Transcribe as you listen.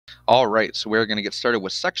All right, so we're going to get started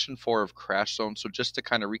with section 4 of Crash Zone. So just to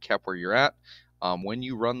kind of recap where you're at, when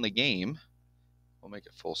you run the game, we'll make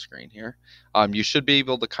it full screen here. You should be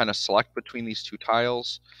able to kind of select between these two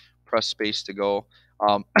tiles, press space to go.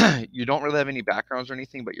 You don't really have any backgrounds or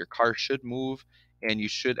anything, but your car should move, and you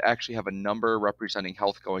should actually have a number representing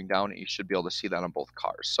health going down, and you should be able to see that on both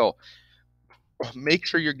cars. So make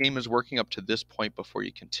sure your game is working up to this point before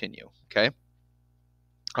you continue, okay?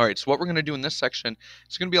 All right, so what we're going to do in this section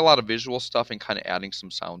is going to be a lot of visual stuff and kind of adding some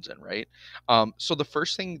sounds in, right? So the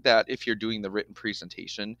first thing that if you're doing the written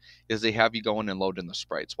presentation is they have you go in and load in the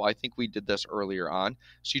sprites. Well, I think we did this earlier on.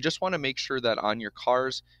 So you just want to make sure that on your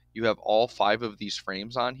cars, you have all 5 of these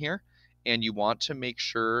frames on here. And you want to make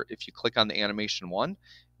sure if you click on the animation 1,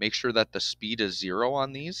 make sure that the speed is 0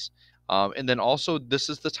 on these. And then also, this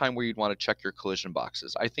is the time where you'd want to check your collision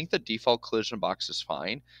boxes. I think the default collision box is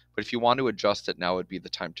fine, but if you want to adjust it, now would be the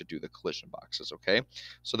time to do the collision boxes, okay?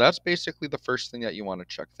 So that's basically the first thing that you want to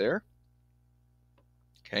check there.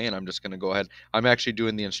 Okay, and I'm just going to go ahead. I'm actually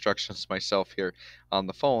doing the instructions myself here on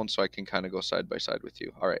the phone, so I can kind of go side by side with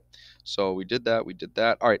you. All right, so we did that, we did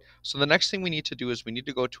that. All right, so the next thing we need to do is we need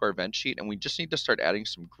to go to our event sheet, and we just need to start adding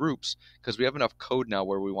some groups because we have enough code now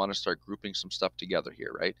where we want to start grouping some stuff together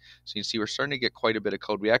here, right? So you can see we're starting to get quite a bit of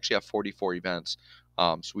code. We actually have 44 events,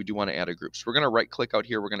 so we do want to add a group. So we're going to right-click out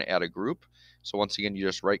here. We're going to add a group. So once again, you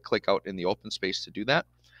just right-click out in the open space to do that.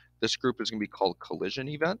 This group is going to be called Collision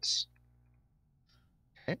Events.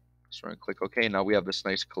 Okay, so we're going to click OK. Now we have this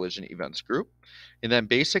nice collision events group. And then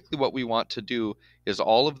basically what we want to do is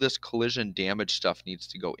all of this collision damage stuff needs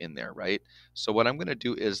to go in there, right? So what I'm going to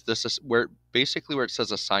do is this is where basically where it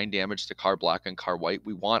says assign damage to car black and car white,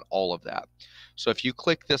 we want all of that. So if you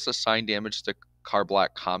click this assign damage to car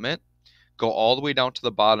black comment, go all the way down to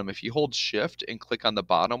the bottom. If you hold shift and click on the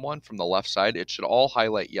bottom one from the left side, it should all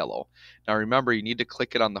highlight yellow. Now remember, you need to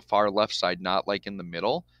click it on the far left side, not like in the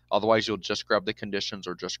middle. Otherwise, you'll just grab the conditions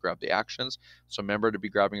or just grab the actions. So remember to be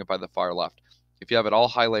grabbing it by the far left. If you have it all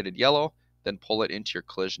highlighted yellow, then pull it into your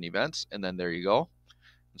collision events, and then there you go.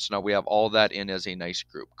 And so now we have all that in as a nice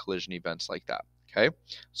group, collision events like that. Okay,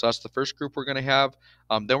 so that's the first group we're going to have.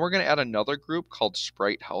 Then we're going to add another group called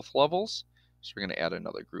sprite health levels. So we're going to add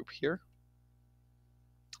another group here.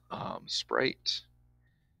 Sprite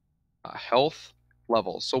health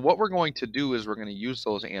levels. So what we're going to do is we're going to use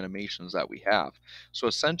those animations that we have. So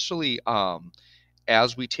essentially,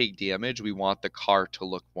 as we take damage, we want the car to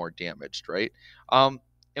look more damaged, right? And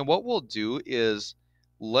what we'll do is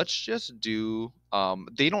let's just do,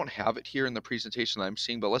 they don't have it here in the presentation that I'm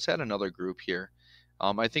seeing, but let's add another group here.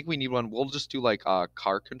 I think we need one. We'll just do like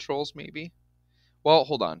car controls maybe. Well,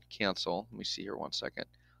 hold on, cancel. Let me see here one second.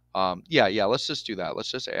 Yeah, let's just do that.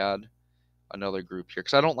 Let's just add another group here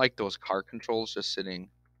because I don't like those car controls just sitting.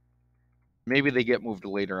 Maybe they get moved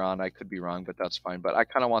later on. I could be wrong, but that's fine. But I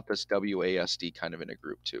kind of want this WASD kind of in a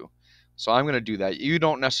group too. So I'm going to do that. You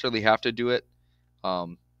don't necessarily have to do it,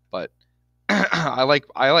 but I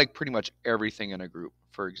like pretty much everything in a group,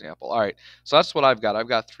 for example. All right, so that's what I've got. I've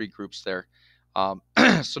got 3 groups there.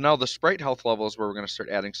 So now the sprite health level is where we're going to start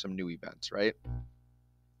adding some new events, right?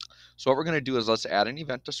 So what we're going to do is let's add an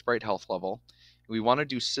event to sprite health level. We want to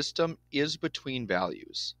do system is between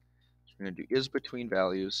values. So we're going to do is between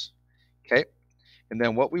values. Okay. And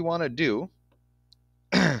then what we want to do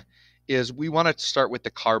is we want to start with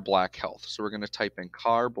the car black health. So we're going to type in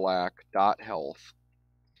car black dot health.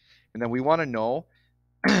 And then we want to know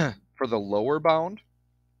for the lower bound,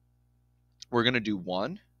 we're going to do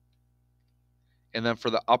 1. And then for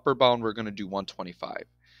the upper bound, we're going to do 125.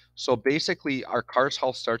 So basically, our car's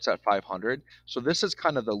health starts at 500. So this is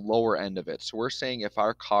kind of the lower end of it. So we're saying if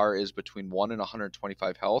our car is between 1 and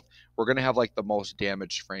 125 health, we're going to have like the most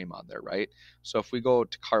damaged frame on there, right? So if we go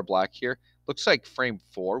to car black here, looks like frame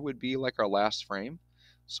 4 would be like our last frame.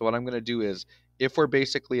 So what I'm going to do is, if we're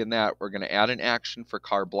basically in that, we're going to add an action for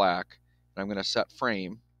car black. And I'm going to set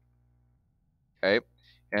frame. Okay.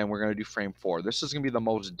 And we're going to do frame 4. This is going to be the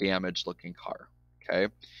most damaged looking car. Okay.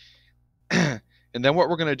 And then what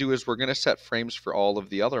we're going to do is we're going to set frames for all of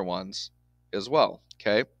the other ones as well,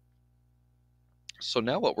 okay? So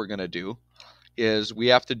now what we're going to do is we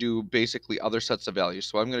have to do basically other sets of values.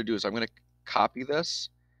 So what I'm going to do is I'm going to copy this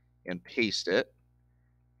and paste it,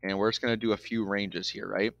 and we're just going to do a few ranges here,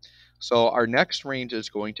 right? So our next range is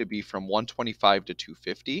going to be from 125 to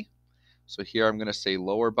 250. So here I'm going to say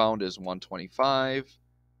lower bound is 125,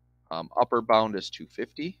 upper bound is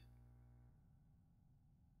 250,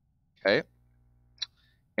 okay?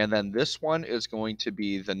 And then this one is going to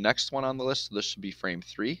be the next one on the list. So this should be frame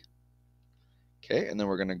 3. Okay, and then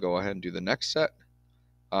we're going to go ahead and do the next set.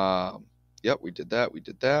 Yep, we did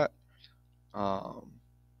that. Um,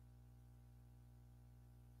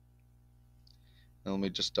 And let me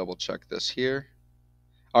just double check this here.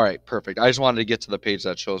 All right, perfect. I just wanted to get to the page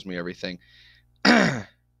that shows me everything.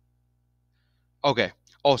 Okay.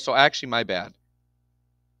 Oh, so actually, my bad.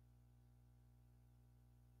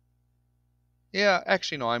 Yeah,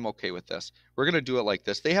 actually, no, I'm okay with this. We're going to do it like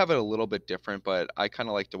this. They have it a little bit different, but I kind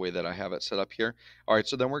of like the way that I have it set up here. All right,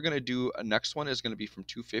 so then we're going to do a next one is going to be from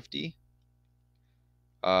 250,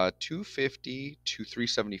 250 to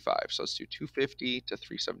 375. So let's do 250 to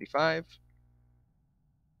 375.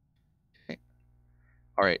 Okay.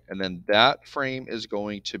 All right, and then that frame is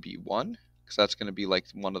going to be 1, because that's going to be like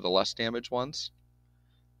one of the less damaged ones.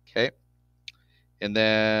 Okay. And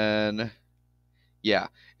then, yeah.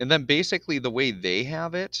 And then basically the way they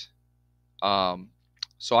have it,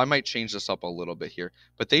 so I might change this up a little bit here,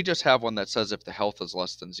 but they just have one that says if the health is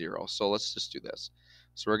less than 0. So let's just do this.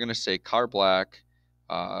 So we're going to say car black,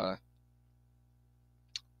 uh,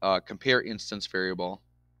 compare instance variable.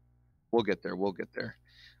 We'll get there. We'll get there.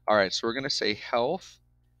 All right. So we're going to say health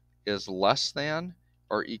is less than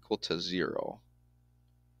or equal to 0.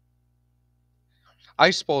 I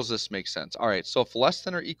suppose this makes sense. All right, so if less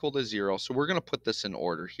than or equal to 0, so we're going to put this in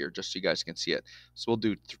order here just so you guys can see it. So we'll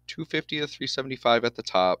do 250 to 375 at the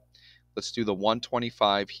top. Let's do the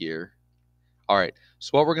 125 here. All right,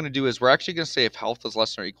 so what we're going to do is we're actually going to say if health is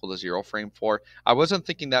less than or equal to 0, frame 4. I wasn't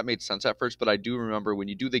thinking that made sense at first, but I do remember when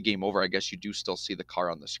you do the game over, I guess you do still see the car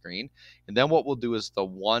on the screen. And then what we'll do is the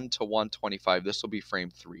 1 to 125, this will be frame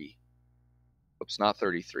 3. Oops, not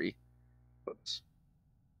 33. Oops.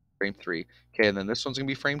 Frame 3. Okay, and then this one's going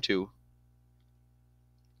to be frame 2.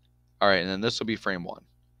 All right, and then this will be frame 1,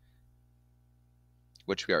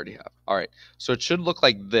 which we already have. All right, so it should look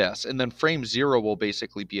like this, and then frame 0 will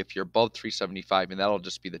basically be if you're above 375, and that'll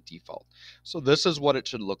just be the default. So this is what it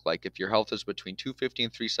should look like. If your health is between 250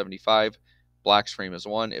 and 375, black's frame is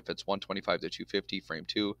 1. If it's 125 to 250, frame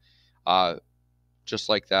 2. Just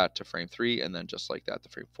like that to frame 3, and then just like that to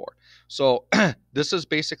frame 4. So this is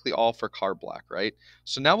basically all for car black, right?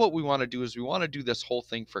 So now what we want to do is we want to do this whole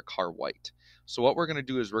thing for car white. So what we're going to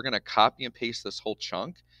do is we're going to copy and paste this whole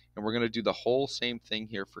chunk, and we're going to do the whole same thing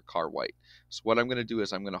here for car white. So what I'm going to do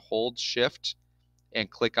is I'm going to hold shift and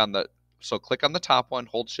click on the, so click on the top one,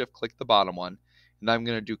 hold shift, click the bottom one, and I'm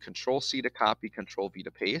going to do control C to copy, control V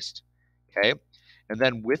to paste. Okay. And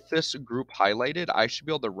then with this group highlighted, I should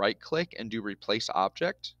be able to right click and do replace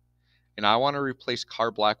object. And I want to replace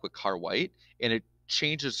car black with car white, and it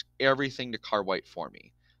changes everything to car white for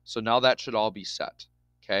me. So now that should all be set.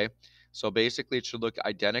 Okay. So basically it should look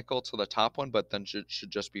identical to the top one, but then should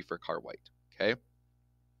just be for car white. Okay.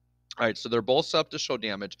 All right. So they're both set up to show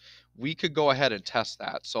damage. We could go ahead and test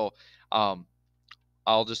that. So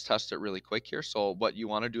I'll just test it really quick here. So what you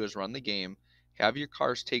want to do is run the game, have your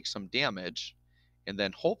cars take some damage, and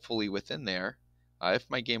then hopefully within there, if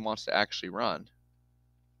my game wants to actually run.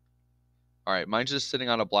 All right, mine's just sitting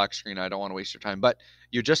on a black screen. I don't want to waste your time, but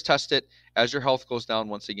you just test it. As your health goes down,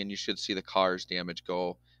 once again, you should see the car's damage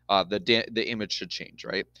go. The image should change,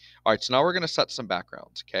 right? All right, so now we're going to set some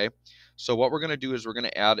backgrounds, okay? So what we're going to do is we're going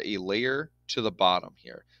to add a layer to the bottom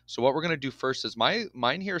here. So what we're going to do first is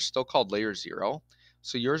mine here is still called layer 0.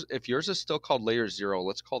 So if yours is still called layer 0,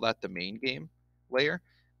 let's call that the main game layer.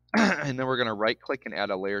 And then we're going to right click and add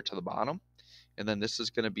a layer to the bottom. And then this is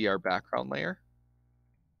going to be our background layer.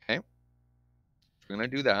 Okay. We're going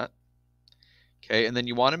to do that. Okay. And then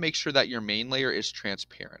you want to make sure that your main layer is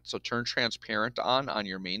transparent. So turn transparent on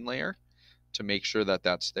your main layer to make sure that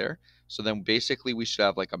that's there. So then basically we should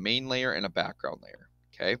have like a main layer and a background layer.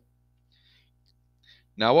 Okay.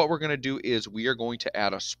 Now what we're going to do is we are going to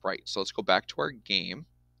add a sprite. So let's go back to our game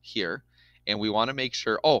here. And we want to make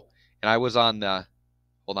sure, oh, and I was on the,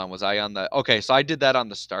 hold on, was I on the, okay, so I did that on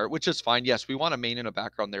the start, which is fine. Yes, we want a main and a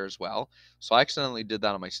background there as well. So I accidentally did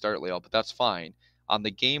that on my start layout, but that's fine. On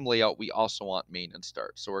the game layout, we also want main and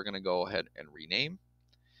start. So we're going to go ahead and rename.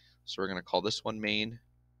 So we're going to call this one main,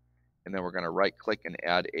 and then we're going to right click and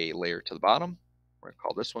add a layer to the bottom. We're going to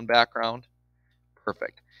call this one background.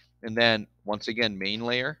 Perfect. And then once again, main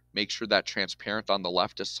layer, make sure that transparent on the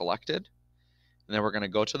left is selected. And then we're going to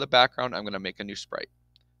go to the background. I'm going to make a new sprite.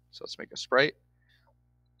 So let's make a sprite.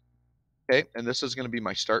 Okay, and this is going to be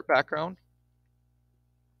my start background.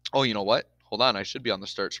 Oh, you know what? Hold on, I should be on the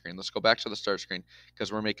start screen. Let's go back to the start screen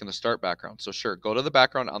because we're making the start background. So sure, go to the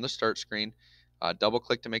background on the start screen, double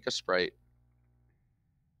click to make a sprite.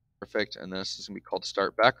 Perfect, and this is going to be called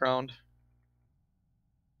start background.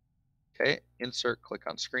 Okay, insert, click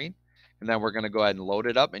on screen, and then we're going to go ahead and load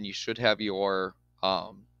it up, and you should have your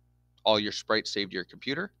all your sprites saved to your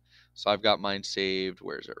computer. So I've got mine saved.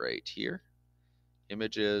 Where is it? Right here.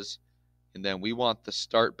 Images. And then we want the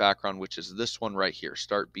start background, which is this one right here,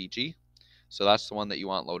 start BG. So that's the one that you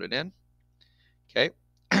want loaded in. Okay.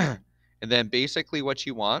 And then basically what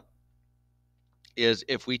you want is,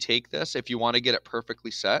 if we take this, if you want to get it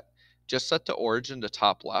perfectly set, just set the origin to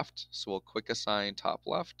top left. So we'll quick assign top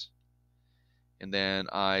left. And then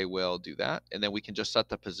I will do that. And then we can just set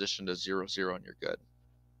the position to 0, 0, and you're good.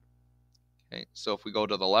 Okay, so if we go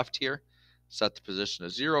to the left here, set the position to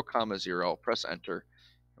 0, 0, press enter,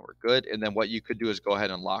 and we're good. And then what you could do is go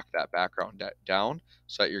ahead and lock that background down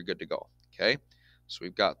so that you're good to go. Okay, so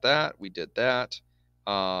we've got that. We did that.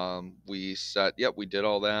 We set, yep, we did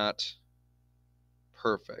all that.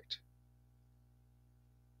 Perfect.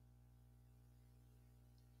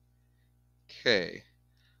 Okay.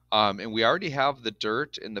 And we already have the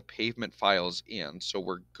dirt and the pavement files in, so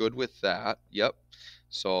we're good with that. Yep.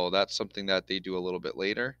 So that's something that they do a little bit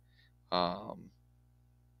later.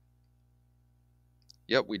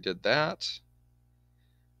 Yep, we did that.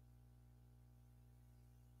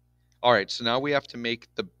 All right, so now we have to make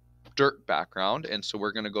the dirt background, and so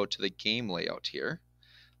we're going to go to the game layout here.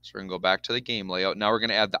 So we're going to go back to the game layout. Now we're going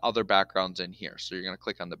to add the other backgrounds in here. So you're going to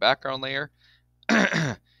click on the background layer.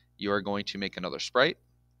 You are going to make another sprite.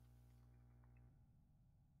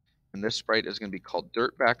 And this sprite is going to be called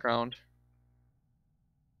dirt background.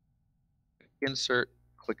 Insert,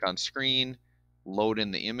 click on screen, load in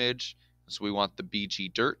the image. So we want the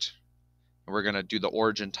BG dirt. And we're going to do the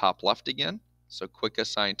origin top left again. So quick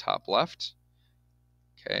assign top left.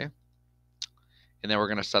 Okay. And then we're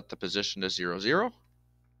going to set the position to 0, 0.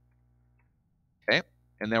 Okay.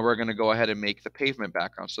 And then we're going to go ahead and make the pavement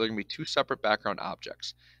background. So they're going to be two separate background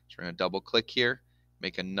objects. So we're going to double click here,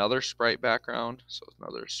 make another sprite background. So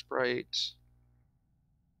another sprite.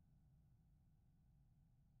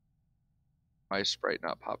 My sprite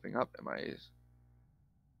not popping up. Am I?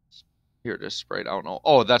 Here it is, sprite. I don't know.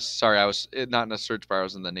 Oh, that's, sorry, I was not in the search bar. I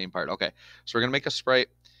was in the name part. Okay. So we're going to make a sprite,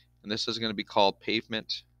 and this is going to be called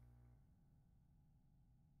pavement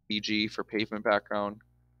BG for pavement background.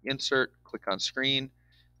 Insert, click on screen,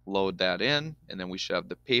 load that in, and then we should have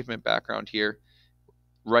the pavement background here.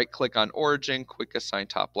 Right click on origin, quick assign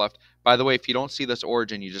top left. By the way, if you don't see this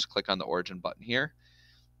origin, you just click on the origin button here.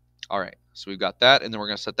 All right, so we've got that, and then we're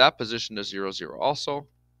going to set that position to 0, 0 also.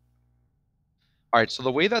 All right, so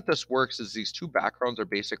the way that this works is these two backgrounds are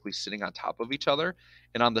basically sitting on top of each other,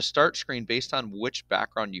 and on the start screen, based on which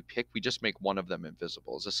background you pick, we just make one of them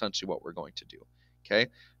invisible is essentially what we're going to do.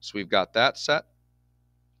 Okay, so we've got that set.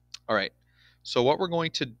 All right, so what we're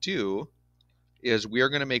going to do is we are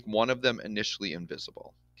going to make one of them initially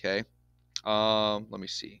invisible. Okay, let me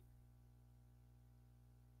see.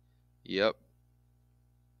 Yep.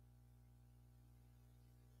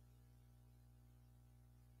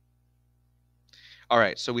 All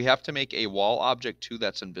right, so we have to make a wall object too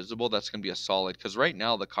that's invisible. That's going to be a solid, because right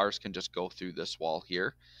now the cars can just go through this wall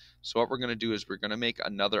here. So what we're going to do is we're going to make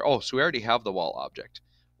another. Oh, so we already have the wall object.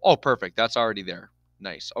 Oh, perfect. That's already there.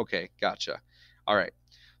 Nice. Okay, gotcha. All right.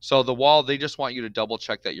 So the wall, they just want you to double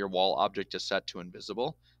check that your wall object is set to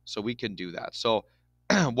invisible. So we can do that. So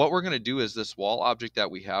what we're going to do is this wall object that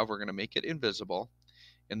we have, we're going to make it invisible.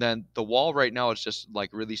 And then the wall right now is just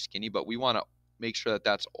like really skinny, but we want to make sure that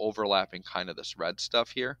that's overlapping kind of this red stuff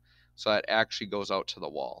here, so that actually goes out to the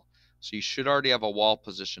wall. So you should already have a wall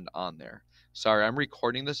positioned on there. Sorry, I'm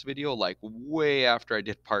recording this video like way after I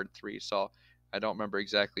did part 3, so I don't remember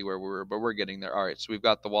exactly where we were, but we're getting there. All right, so we've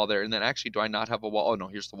got the wall there, and then actually, do I not have a wall? Oh no,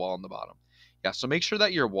 here's the wall on the bottom. Yeah, so make sure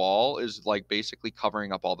that your wall is like basically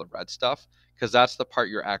covering up all the red stuff, because that's the part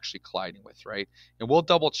you're actually colliding with, right? And we'll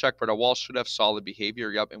double check, but a wall should have solid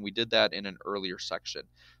behavior. Yep, and we did that in an earlier section.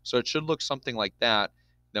 So it should look something like that.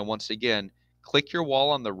 Then once again, click your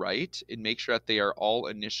wall on the right and make sure that they are all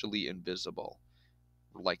initially invisible,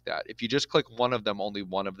 like that. If you just click one of them, only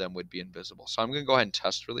one of them would be invisible. So I'm going to go ahead and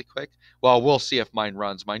test really quick. Well, we'll see if mine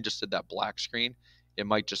runs. Mine just did that black screen. It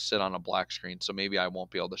might just sit on a black screen, so maybe I won't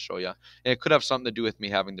be able to show you. And it could have something to do with me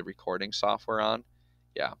having the recording software on.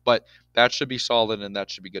 Yeah, but that should be solid and that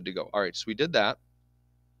should be good to go. All right, so we did that.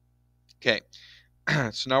 Okay,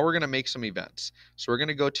 so now we're going to make some events. So we're going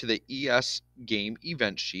to go to the ES game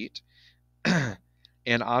event sheet.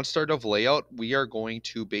 And on start of layout, we are going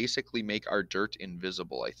to basically make our dirt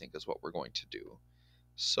invisible, I think is what we're going to do.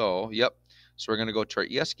 So, yep. So we're going to go to our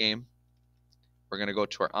ES game. We're going to go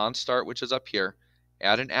to our on start, which is up here.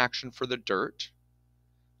 Add an action for the dirt.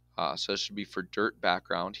 So it should be for dirt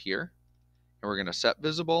background here. And we're going to set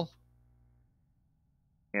visible.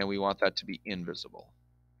 And we want that to be invisible.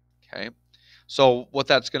 Okay. So what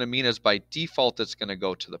that's going to mean is by default, it's going to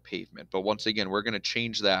go to the pavement. But once again, we're going to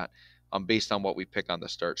change that based on what we pick on the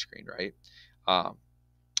start screen, right? All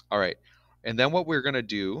right. And then what we're going to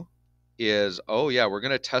do is, oh yeah, we're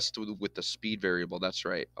going to test with the speed variable. That's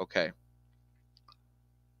right. Okay.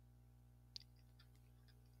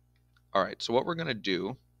 All right. So what we're going to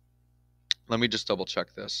do, let me just double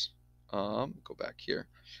check this. Go back here.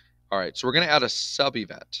 All right. So we're going to add a sub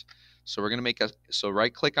event. So we're going to make so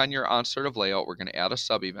right click on your onStart of layout. We're going to add a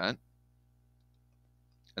sub event.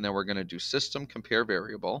 And then we're going to do system compare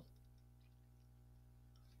variable.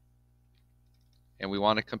 And we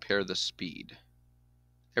want to compare the speed.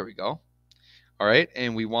 There we go. All right,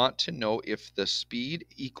 and we want to know if the speed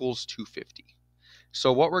equals 250.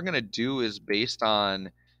 So what we're going to do is based on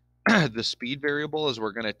the speed variable is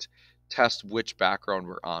we're going to test which background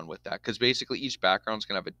we're on with that, because basically each background is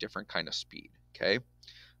going to have a different kind of speed. Okay,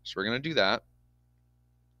 so we're going to do that.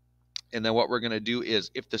 And then what we're going to do is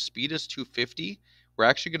if the speed is 250, we're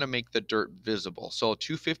actually going to make the dirt visible. So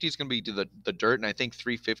 250 is going to be the dirt, and I think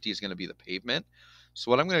 350 is going to be the pavement. So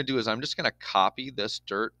what I'm going to do is I'm just going to copy this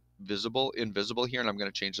dirt invisible here, and I'm going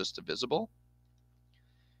to change this to visible.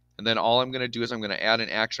 And then all I'm going to do is I'm going to add an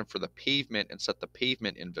action for the pavement and set the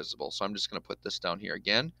pavement invisible. So I'm just going to put this down here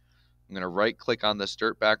again. I'm going to right click on this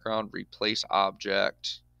dirt background, replace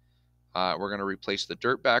object. We're going to replace the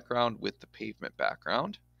dirt background with the pavement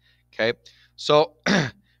background. Okay, so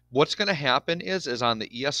what's going to happen is on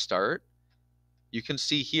the ES start, you can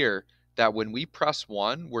see here that when we press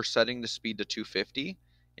 1, we're setting the speed to 250.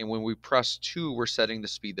 And when we press 2, we're setting the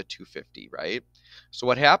speed to 250, right? So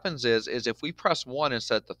what happens is if we press 1 and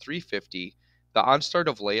set the 350, the onStart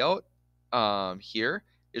of layout here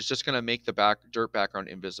is just going to make the dirt background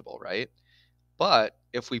invisible, right? But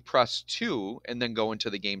if we press 2 and then go into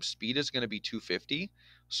the game, speed is going to be 250.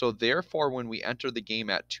 So therefore, when we enter the game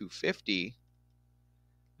at 250,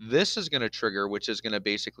 this is going to trigger, which is going to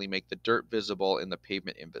basically make the dirt visible and the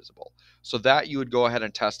pavement invisible. So that you would go ahead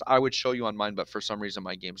and test. I would show you on mine, but for some reason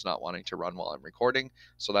my game's not wanting to run while I'm recording.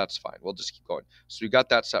 So that's fine. We'll just keep going. So we got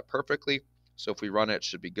that set perfectly. So if we run it, it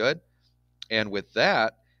should be good. And with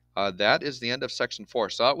that, that is the end of section 4.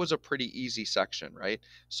 So that was a pretty easy section, right?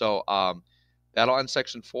 So that'll end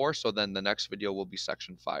section 4. So then the next video will be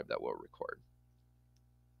section 5 that we'll record.